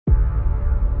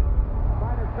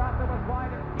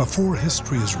Before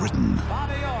history is written,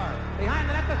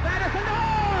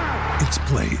 it's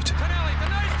played.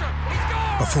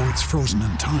 Before it's frozen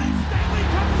in time,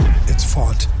 it's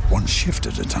fought one shift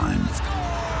at a time.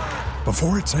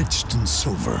 Before it's etched in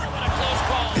silver,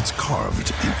 it's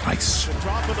carved in ice.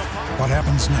 What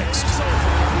happens next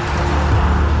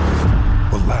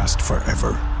will last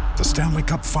forever. The Stanley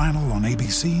Cup Final on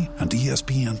ABC and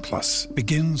ESPN Plus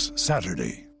begins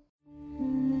Saturday.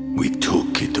 We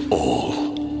took it all.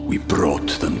 We brought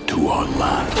them to our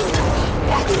land.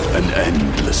 An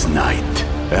endless night,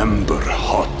 ember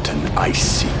hot and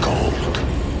icy cold.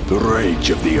 The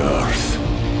rage of the earth.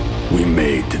 We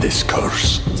made this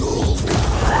curse.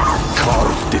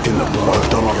 Carved it in the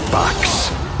blood on our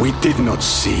backs. We did not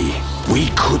see. We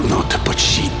could not, but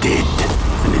she did.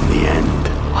 And in the end...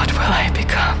 What will I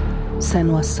become?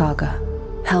 Senua's Saga.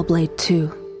 Hellblade 2.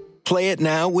 Play it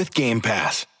now with Game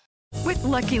Pass. With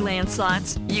Lucky Land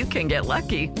Slots, you can get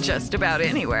lucky just about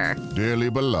anywhere. Dearly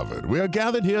beloved, we are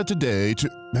gathered here today to...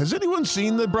 Has anyone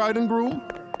seen the bride and groom?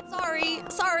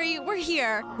 Sorry, we're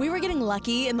here. We were getting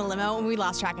lucky in the limo and we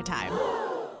lost track of time.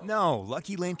 No,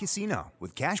 Lucky Land Casino,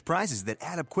 with cash prizes that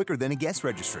add up quicker than a guest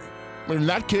registry. In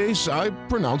that case, I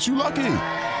pronounce you lucky.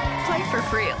 Play for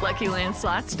free at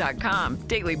LuckyLandSlots.com.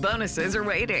 Daily bonuses are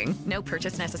waiting. No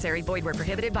purchase necessary. Void where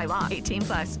prohibited by law.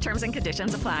 18+. Terms and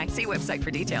conditions apply. See website for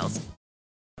details.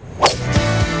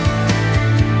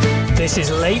 This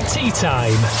is Late Tea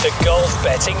Time, the golf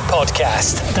betting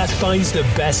podcast that finds the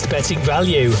best betting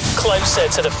value closer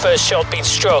to the first shot being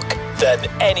struck than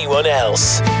anyone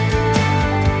else.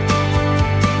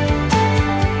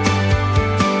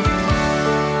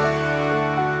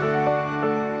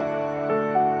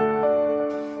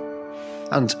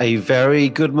 And a very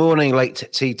good morning, Late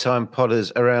Tea Time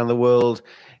podders around the world.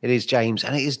 It is James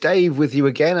and it is Dave with you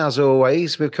again, as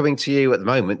always. We're coming to you at the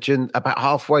moment, about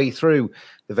halfway through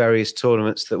the various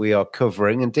tournaments that we are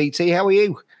covering. And DT, how are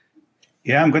you?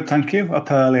 Yeah, I'm good, thank you.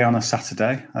 Up early on a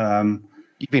Saturday.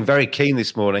 You've been very keen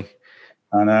this morning.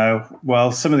 I know.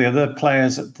 Well, some of the other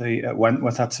players at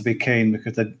Wentworth had to be keen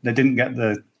because they didn't get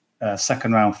the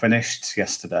second round finished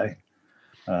yesterday.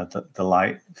 The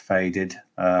light faded.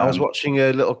 I was watching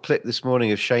a little clip this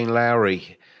morning of Shane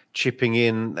Lowry chipping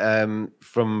in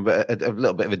from a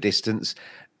little bit of a distance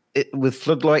with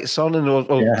floodlights on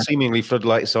or seemingly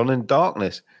floodlights on and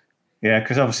darkness. Yeah,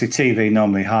 because obviously TV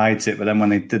normally hides it, but then when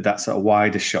they did that sort of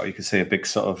wider shot, you could see a big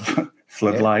sort of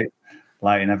floodlight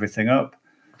lighting everything up.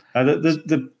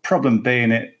 The problem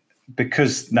being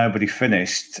because nobody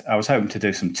finished, I was hoping to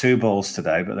do some two balls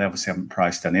today, but they obviously haven't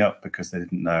priced any up because they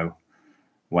didn't know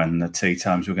when the tee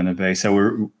times were going to be. So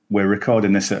we're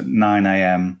recording this at 9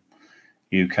 a.m.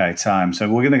 UK time. So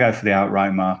we're going to go for the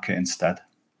outright market instead.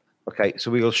 Okay,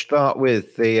 so we will start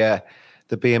with the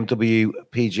BMW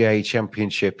PGA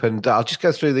Championship, and I'll just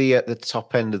go through the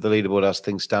top end of the leaderboard as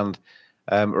things stand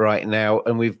right now.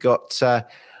 And we've got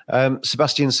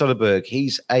Sebastian Soderberg.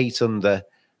 He's 8 under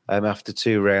after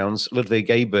 2 rounds. Ludwig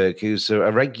Aberg, who's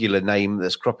a regular name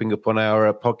that's cropping up on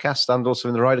our podcast and also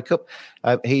in the Ryder Cup.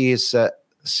 He is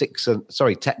 6 and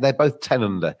they're both 10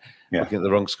 under. Yeah. Looking at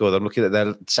the wrong score. I'm looking at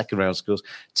their second round scores.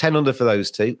 10 under for those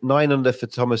two. 9 under for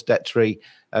Thomas Detry,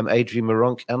 Adrian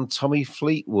Maronk, and Tommy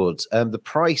Fleetwood. The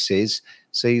prices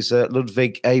sees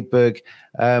Ludwig Aberg,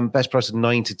 best price of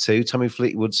 9-2. Tommy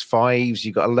Fleetwood's 5s.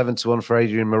 You've got 11-1 for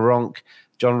Adrian Maronk.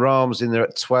 John Rahm's in there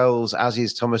at 12s, as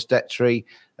is Thomas Detry,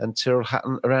 and Tyrrell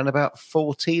Hatton around about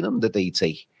 14 under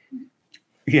DT.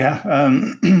 Yeah,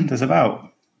 there's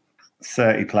about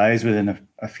 30 players within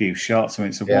a few shots. I mean,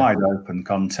 it's a wide open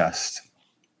contest.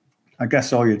 I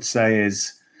guess all you'd say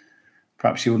is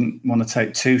perhaps you wouldn't want to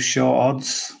take too short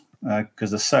odds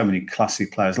because there's so many classy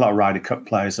players, a lot of Ryder Cup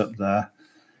players up there.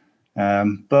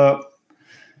 But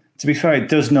to be fair, it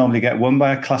does normally get won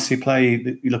by a classy player.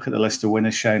 You look at the list of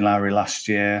winners, Shane Lowry last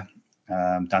year,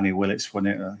 Danny Willits won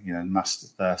it,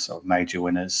 Masters, their sort of major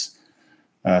winners.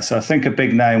 So I think a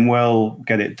big name will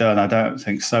get it done. I don't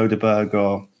think Soderberg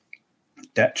or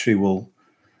Detry will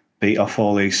beat off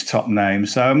all these top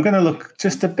names. So I'm going to look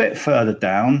just a bit further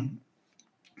down,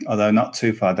 although not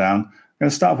too far down. I'm going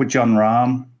to start with John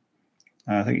Rahm.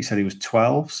 I think he said he was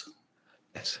 12s.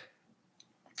 Yes.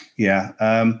 Yeah.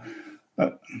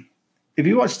 If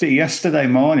you watched it yesterday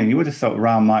morning, you would have thought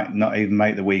Rahm might not even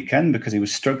make the weekend because he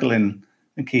was struggling.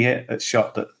 I think he hit a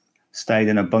shot that stayed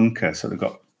in a bunker, sort of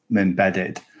got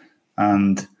embedded,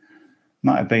 and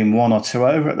might have been 1 or 2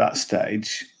 over at that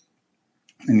stage.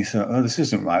 And you thought, oh, this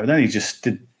isn't right. But then he just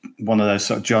did one of those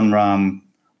sort of John Rahm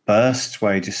bursts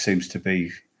where he just seems to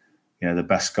be, the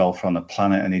best golfer on the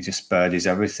planet, and he just birdies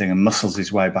everything and muscles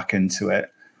his way back into it.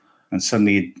 And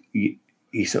suddenly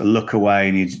you sort of look away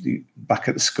and you back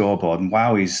at the scoreboard, and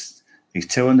wow, he's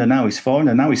 2 under now, he's 4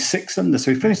 under, now he's 6 under.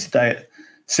 So he finished today at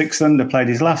 6 under, played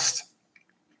his last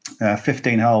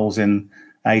 15 holes in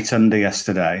 8 under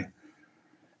yesterday.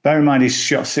 Bear in mind, he's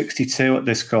shot 62 at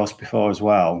this course before as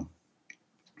well.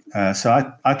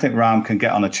 So I think Rahm can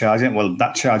get on a charge. Well,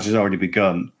 that charge has already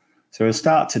begun. So he'll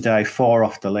start today 4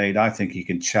 off the lead. I think he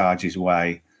can charge his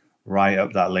way right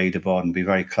up that leaderboard and be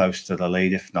very close to the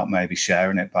lead, if not maybe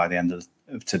sharing it by the end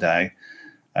of today.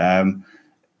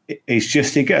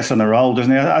 He gets on a roll,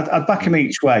 doesn't he? I'd back him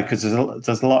each way because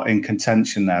there's a lot in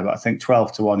contention there. But I think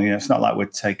 12-1, it's not like we're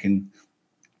taking...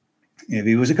 If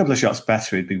he was a couple of shots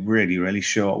better, he'd be really, really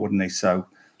short, wouldn't he? So,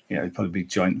 he'd probably be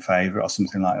joint favourite or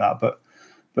something like that. But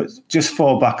just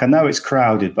 4 back. I know it's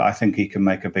crowded, but I think he can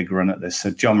make a big run at this.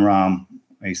 So Jon Rahm,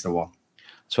 he's the one.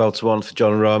 12-1 for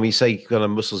Jon Rahm. You say he kind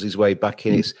of muscles his way back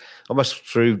in. It's almost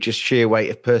through just sheer weight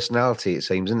of personality, it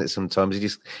seems, isn't it? Sometimes he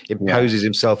just imposes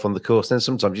himself on the course, and then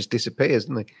sometimes just disappears,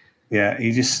 doesn't he? Yeah,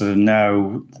 he just sort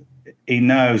of he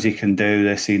knows he can do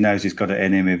this. He knows he's got it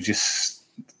in him. If just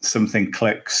something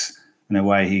clicks and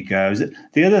away he goes.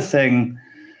 The other thing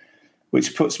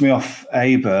which puts me off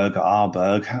Aberg, or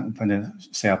Arberg, I'm going to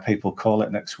see how people call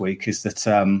it next week, is that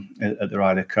at the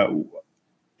Ryder Cup,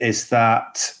 is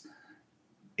that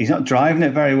he's not driving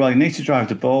it very well. You need to drive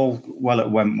the ball well at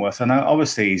Wentworth. I know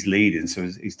obviously he's leading, so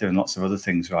he's doing lots of other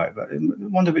things right, but I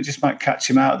wonder if it just might catch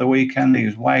him out at the weekend. He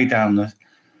was way down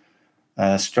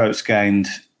the strokes gained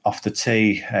off the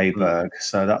tee, Aberg,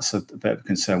 so that's a bit of a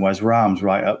concern, whereas Rahm's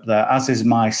right up there, as is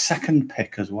my second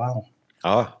pick as well.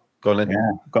 Go on in.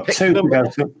 Yeah, got pick 2 to go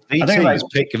to. I think it's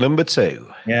pick number 2.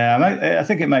 Yeah, I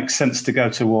think it makes sense to go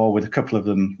to war with a couple of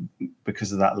them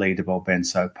because of that leaderboard being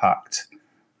so packed.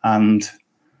 And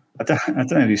I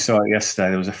don't know if you saw it yesterday.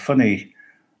 There was a funny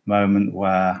moment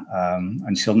where,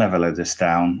 and she'll never live this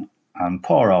down, and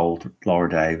poor old Laura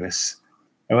Davis,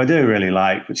 who I do really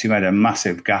like, but she made a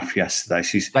massive gaffe yesterday.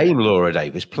 She's Dame Laura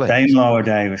Davis, please. Dame Laura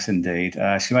Davis, indeed.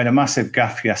 She made a massive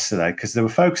gaffe yesterday because they were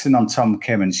focusing on Tom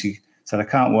Kim, and she said, I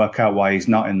can't work out why he's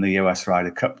not in the US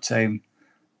Ryder Cup team.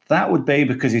 That would be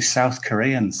because he's South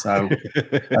Korean. So,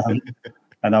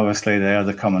 and obviously the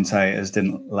other commentators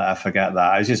didn't let her forget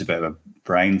that. It was just a bit of a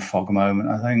brain fog moment,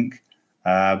 I think.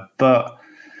 But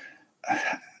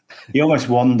you almost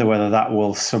wonder whether that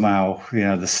will somehow,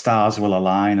 the stars will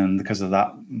align, and because of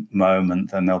that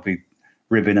moment, then they'll be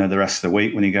ribbing her the rest of the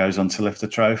week when he goes on to lift the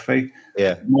trophy.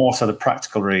 Yeah. More sort of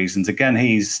practical reasons. Again,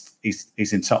 he's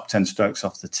in top 10 strokes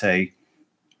off the tee.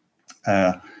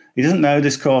 He doesn't know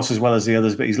this course as well as the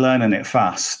others, but he's learning it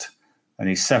fast. And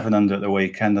he's 7 under at the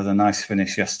weekend, had a nice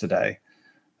finish yesterday.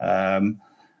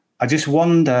 I just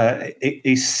wonder,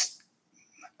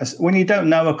 when you don't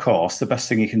know a course, the best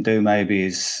thing you can do maybe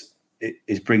is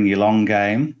bring your long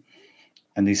game.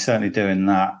 And he's certainly doing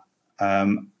that.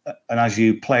 And as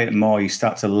you play it more, you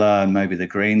start to learn maybe the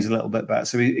greens a little bit better.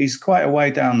 So he's quite a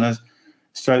way down the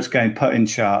strokes gained putting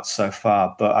charts so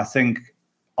far. But I think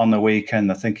on the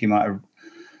weekend, I think he might have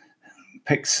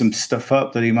picked some stuff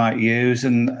up that he might use.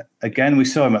 And again, we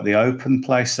saw him at the Open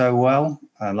play so well.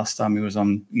 Last time he was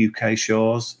on UK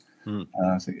shores.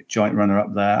 I think joint runner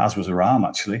up there, as was Rahm,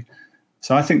 actually.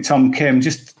 So I think Tom Kim,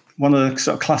 just one of the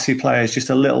sort of classy players, just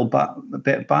a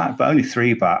bit back, but only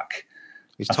 3 back.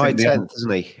 He's tied 10th,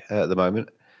 isn't he, at the moment?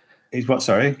 He's what,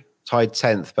 sorry? Tied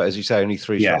 10th, but as you say, only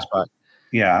 3 shots back.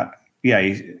 Yeah.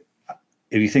 If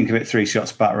you think of it 3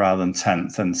 shots back rather than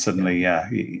 10th, then suddenly,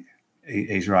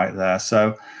 he's right there.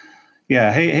 So,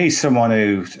 he's someone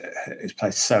who's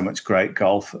played so much great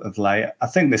golf of late. I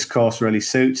think this course really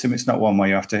suits him. It's not one where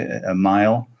you have to hit a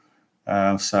mile.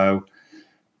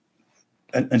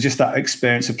 And just that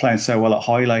experience of playing so well at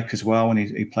Hoylake as well, when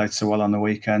he played so well on the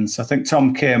weekend. So I think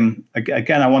Tom Kim,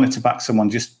 again, I wanted to back someone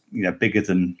just bigger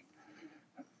than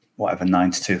whatever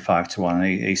 9-2,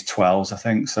 5-1. He's 12s, I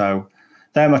think. So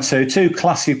they're my two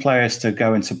classy players to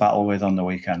go into battle with on the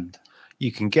weekend.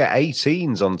 You can get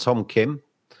 18s on Tom Kim.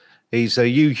 He's a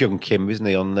young Kim, isn't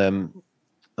he? On the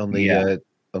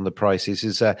prices,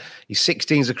 he's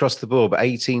 16s across the board, but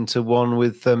 18-1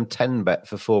 with 10 bet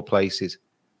for 4 places.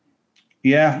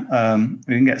 Yeah,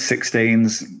 we can get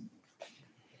 16s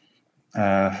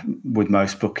with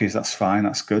most bookies. That's fine.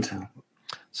 That's good.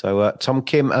 So Tom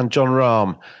Kim and Jon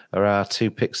Rahm are our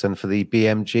 2 picks then for the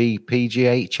BMG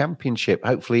PGA Championship,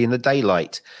 hopefully in the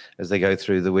daylight as they go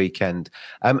through the weekend.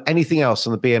 Anything else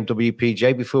on the BMW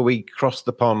PGA before we cross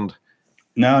the pond?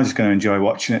 No, I'm just going to enjoy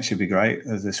watching it. Should be great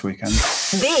this weekend.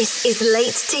 This is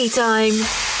Late Tea Time,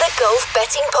 the golf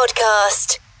betting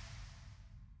podcast.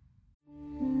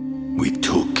 We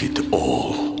took it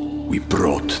all. We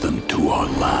brought them to our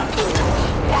land.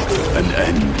 An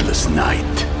endless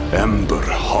night, ember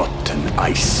hot and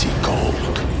icy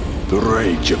cold. The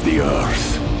rage of the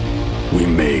earth. We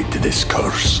made this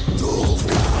curse.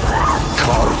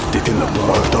 Carved it in the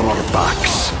blood on our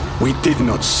backs. We did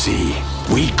not see.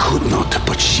 We could not,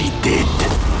 but she did.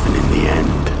 And in the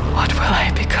end... What will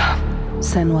I become?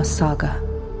 Senua's Saga.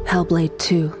 Hellblade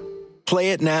 2.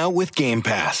 Play it now with Game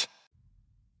Pass.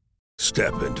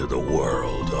 Step into the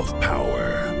world of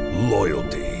power,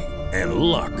 loyalty, and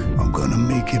luck. I'm gonna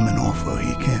make him an offer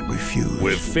he can't refuse.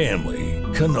 With family,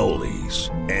 cannolis,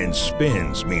 and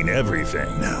spins mean everything.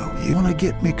 Now, you wanna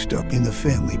get mixed up in the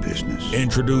family business.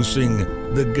 Introducing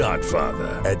The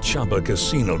Godfather at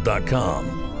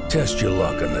ChumbaCasino.com. Test your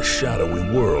luck in the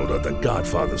shadowy world of The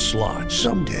Godfather slot.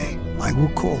 Someday, I will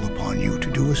call upon you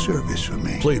to do a service for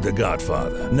me. Play The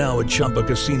Godfather now at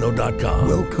ChumbaCasino.com.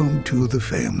 Welcome to the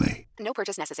family. No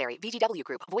purchase necessary. VGW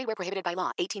Group. Void where prohibited by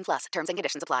law. 18+. Terms and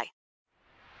conditions apply.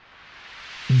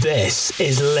 This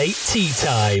is Late Tea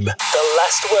Time. The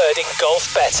last word in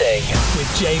golf betting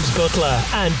with James Butler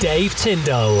and Dave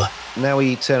Tyndall. Now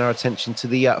we turn our attention to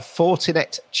the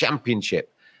Fortinet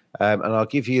Championship, and I'll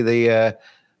give you the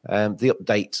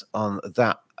update on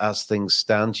that as things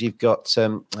stand. You've got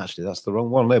actually that's the wrong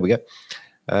one. There we go.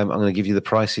 I'm going to give you the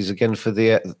prices again for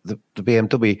the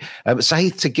BMW.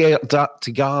 Sahith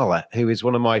Theegala, who is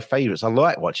one of my favourites. I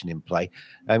like watching him play.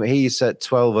 He's at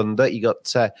 12 under. You got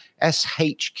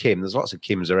SH Kim. There's lots of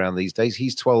Kims around these days.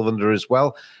 He's 12 under as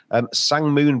well.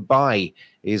 Sangmoon Bai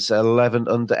is 11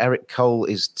 under. Eric Cole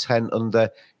is 10 under.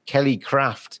 Kelly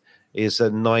Craft is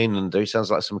 9 under. He sounds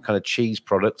like some kind of cheese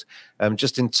product.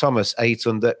 Justin Thomas, 8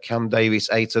 under. Cam Davis,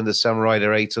 8 under. Sam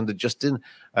Ryder, 8 under. Justin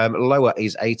Lower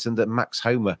is 8 under. Max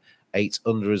Homer, 8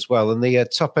 under as well. And the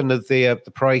top end of the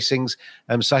pricings,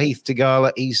 Sahith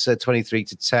Theegala, he's 23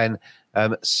 to 10.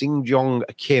 Singjong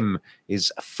Kim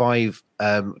is 5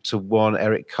 to 1.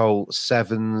 Eric Cole,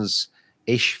 7s.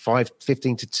 Ish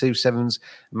 15 to 2 7s.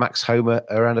 Max Homer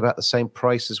around about the same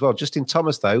price as well. Justin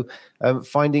Thomas, though,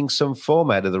 finding some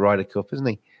form out of the Ryder Cup, isn't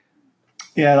he?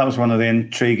 Yeah, that was one of the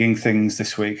intriguing things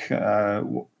this week.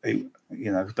 The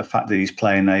fact that he's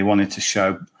playing there, he wanted to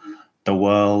show the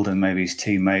world and maybe his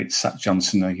teammate Zach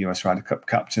Johnson, the US Ryder Cup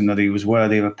captain, that he was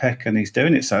worthy of a pick, and he's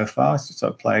doing it so far.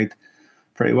 So played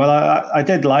pretty well. I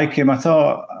did like him. I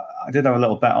thought I did have a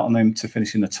little bet on him to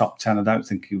finish in the top 10. I don't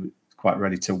think he was quite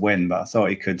ready to win, but I thought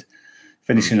he could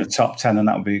finish in the top 10, and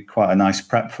that would be quite a nice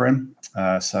prep for him.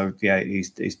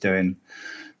 He's doing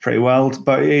pretty well,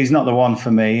 but he's not the one for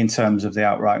me in terms of the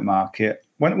outright market.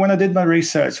 When I did my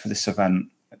research for this event,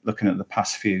 looking at the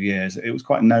past few years, it was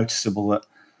quite noticeable that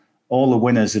all the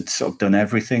winners had sort of done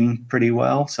everything pretty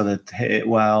well. So they'd hit it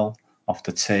well off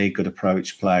the tee, good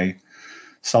approach play,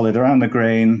 solid around the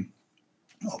green,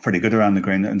 or pretty good around the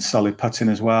green, and solid putting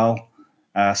as well.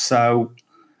 So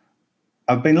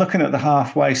I've been looking at the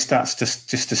halfway stats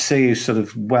just to see who's sort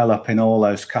of well up in all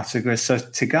those categories. So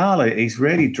Theegala, he's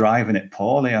really driving it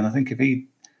poorly, and I think if he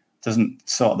doesn't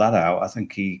sort that out, I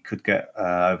think he could get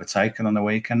overtaken on the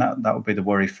weekend. That would be the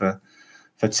worry for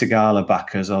Theegala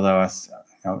backers, although I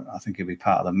think he'll be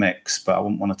part of the mix, but I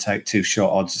wouldn't want to take too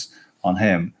short odds on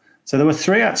him. So there were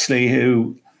 3 actually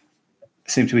who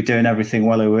seemed to be doing everything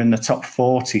well, who were in the top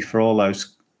 40 for all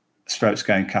those strokes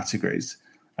gained categories.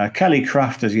 Kelly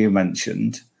Craft, as you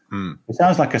mentioned, it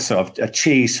sounds like a sort of a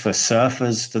cheese for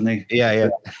surfers, doesn't he? Yeah.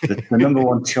 The number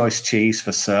one choice cheese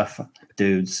for surfer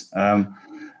dudes.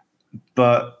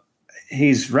 But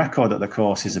his record at the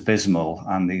course is abysmal,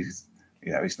 and he's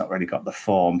not really got the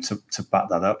form to back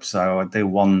that up. So I do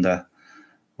wonder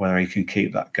whether he can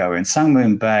keep that going.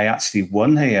 Sangmoon Bai actually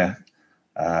won here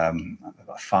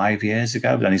about 5 years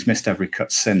ago, but then he's missed every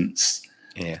cut since.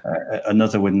 Yeah.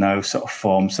 Another with no sort of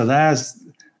form. So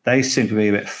they seem to be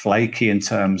a bit flaky in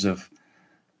terms of,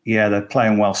 they're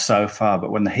playing well so far,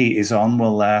 but when the heat is on,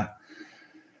 will their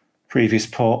previous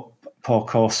poor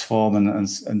course form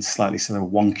and slightly sort of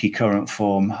wonky current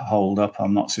form hold up?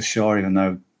 I'm not so sure, even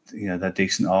though they're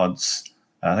decent odds.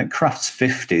 I think Kraft's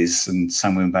 50s and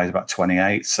Sangmoon Bai is about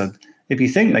 28. So if you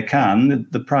think they can,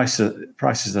 the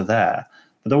prices are there.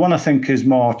 But the one I think is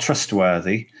more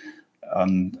trustworthy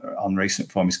on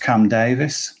recent form is Cam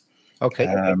Davis. Okay.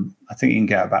 I think you can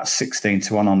get about 16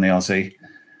 to 1 on the Aussie.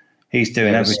 He's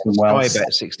doing everything well. I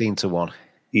bet 16 to 1.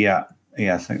 Yeah,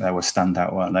 I think they were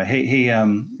standout, weren't they? He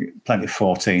plenty of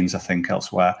 14s, I think,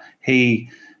 elsewhere.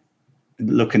 He,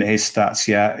 looking at his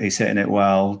stats, he's hitting it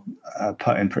well,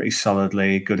 putting pretty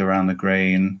solidly, good around the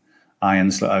green.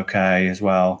 Irons look okay as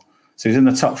well. So he's in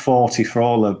the top 40 for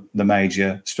all of the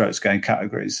major strokes gained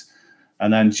categories.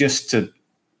 And then just to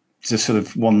sort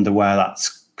of wonder where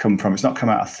that's come from. It's not come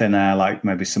out of thin air like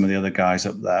maybe some of the other guys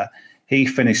up there. He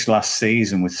finished last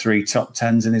season with 3 top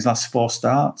 10s in his last 4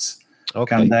 starts.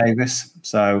 Cam Davis.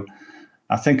 So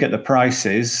I think at the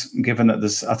prices, given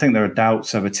that I think there are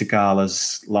doubts over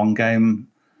Tigala's long game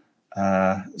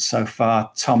so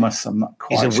far. Thomas, I'm not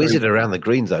quite sure. He's a wizard around the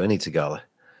greens, though, isn't he, Tigala?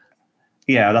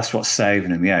 Yeah, that's what's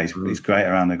saving him. Yeah, he's great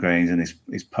around the greens, and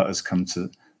his putters come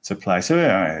to play.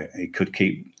 So he could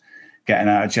keep getting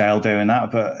out of jail doing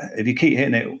that. But if you keep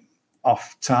hitting it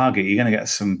off target, you're going to get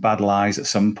some bad lies at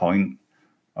some point,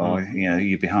 or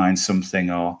you're behind something,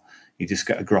 or you just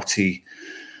get a grotty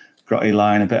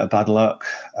line, a bit of bad luck.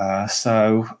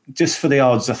 So just for the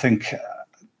odds, I think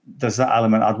there's that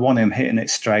element. I'd want him hitting it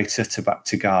straighter to back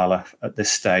to Tigala at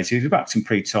this stage. If he backed him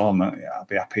pre-tournament, I'd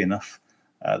be happy enough.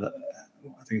 I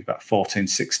think he's about 14,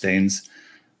 16s.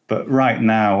 But right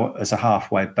now, as a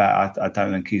halfway bet, I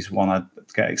don't think he's one I'd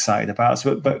get excited about.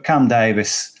 But Cam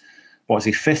Davis, was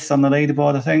he 5th on the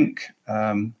leaderboard, I think,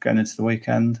 going into the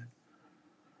weekend?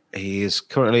 He is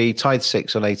currently tied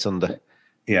 6th on 8 under.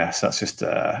 Yes, that's just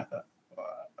 4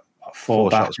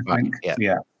 back, shots I think. back.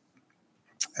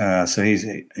 Yeah. So he's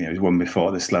won before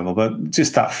at this level. But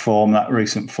just that form, that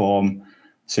recent form,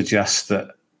 suggests that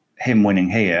him winning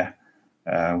here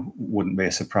wouldn't be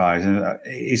a surprise. And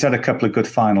he's had a couple of good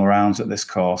final rounds at this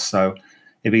course. So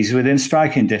if he's within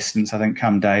striking distance, I think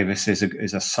Cam Davis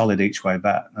is a solid each way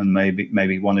bet, and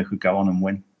maybe one who could go on and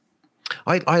win.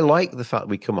 I like the fact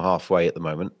we come halfway at the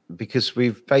moment, because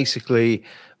we've basically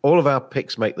all of our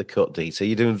picks make the cut, DT.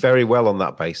 You're doing very well on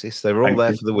that basis. They're all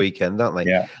there for the weekend, aren't they?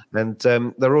 Yeah. And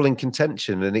they're all in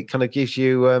contention, and it kind of gives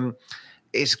you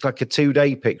it's like a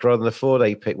 2-day pick rather than a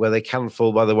 4-day pick, where they can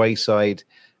fall by the wayside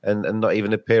and not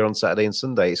even appear on Saturday and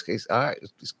Sunday. I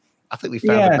think we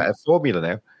found a better formula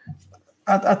now.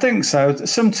 I think so.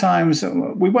 Sometimes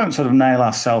we won't sort of nail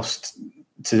ourselves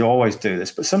to always do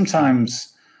this, but sometimes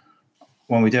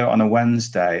when we do it on a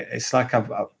Wednesday, it's like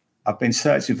I've been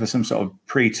searching for some sort of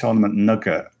pre-tournament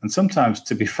nugget, and sometimes,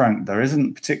 to be frank, there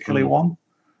isn't particularly one.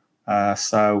 And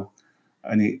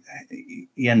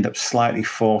you end up slightly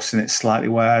forcing it slightly,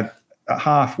 where at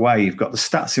halfway you've got the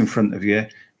stats in front of you,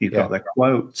 you've got the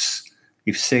quotes,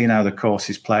 you've seen how the course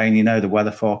is playing, you know the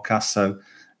weather forecast, so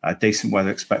decent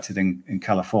weather expected in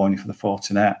California for the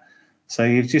Fortinet. So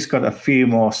you've just got a few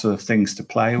more sort of things to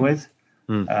play with.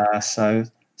 So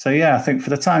yeah, I think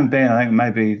for the time being, I think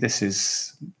maybe this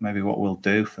is what we'll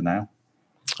do for now.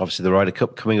 Obviously, the Ryder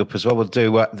Cup coming up as well.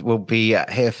 We'll be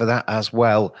here for that as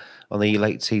well on the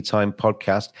Late Tea Time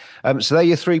podcast. So they're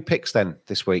your 3 picks then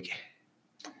this week.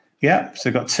 Yeah,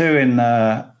 so got 2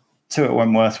 at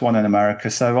Wentworth, 1 in America.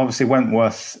 So obviously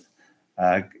Wentworth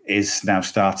is now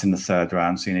starting the 3rd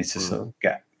round, so you need to sort of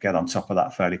get on top of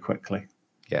that fairly quickly.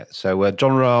 Yeah. So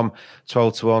John Rahm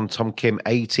 12-1, Tom Kim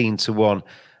 18-1.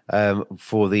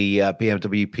 For the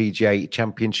BMW PGA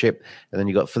Championship. And then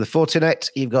you've got, for the Fortinet,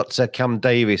 you've got Cam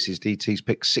Davis. His DT's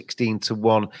pick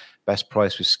 16-1. Best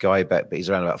price with Sky Bet, but he's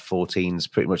around about 14s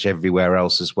pretty much everywhere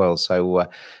else as well. So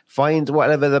find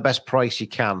whatever the best price you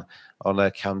can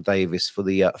on Cam Davis for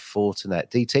the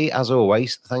Fortinet. DT, as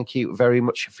always, thank you very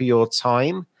much for your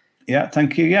time. Yeah,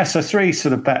 thank you. Yeah, so 3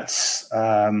 sort of bets.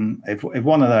 If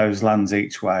one of those lands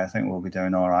each way, I think we'll be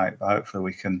doing all right. But hopefully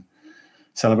we can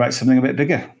celebrate something a bit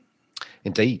bigger.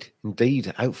 Indeed.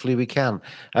 Hopefully we can.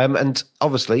 And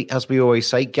obviously, as we always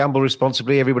say, gamble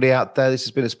responsibly, everybody out there. This has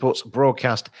been a sports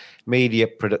broadcast media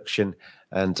production.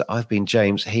 And I've been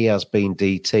James. He has been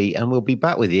DT. And we'll be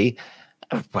back with you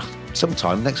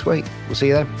sometime next week. We'll see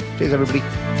you then. Cheers, everybody.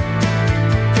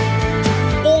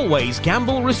 Always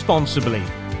gamble responsibly.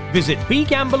 Visit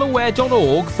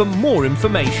begambleaware.org for more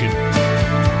information.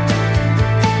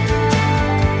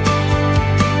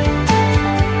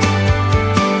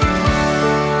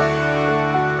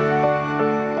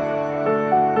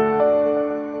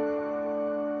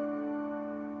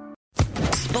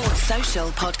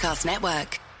 Podcast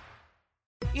Network.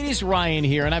 It is Ryan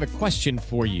here, and I have a question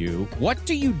for you. What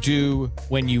do you do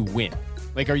when you win?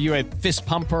 Like, are you a fist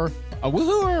pumper, a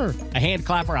woohooer, a hand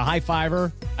clapper, a high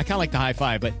fiver? I kind of like the high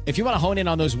five, but if you want to hone in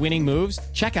on those winning moves,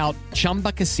 check out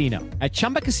Chumba Casino. At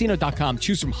ChumbaCasino.com,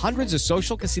 choose from hundreds of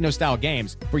social casino-style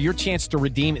games for your chance to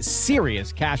redeem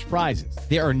serious cash prizes.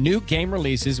 There are new game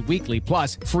releases weekly,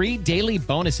 plus free daily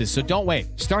bonuses. So don't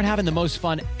wait. Start having the most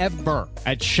fun ever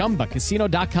at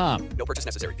ChumbaCasino.com. No purchase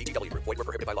necessary. VGW Group. Void where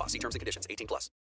prohibited by law. See terms and conditions. 18+.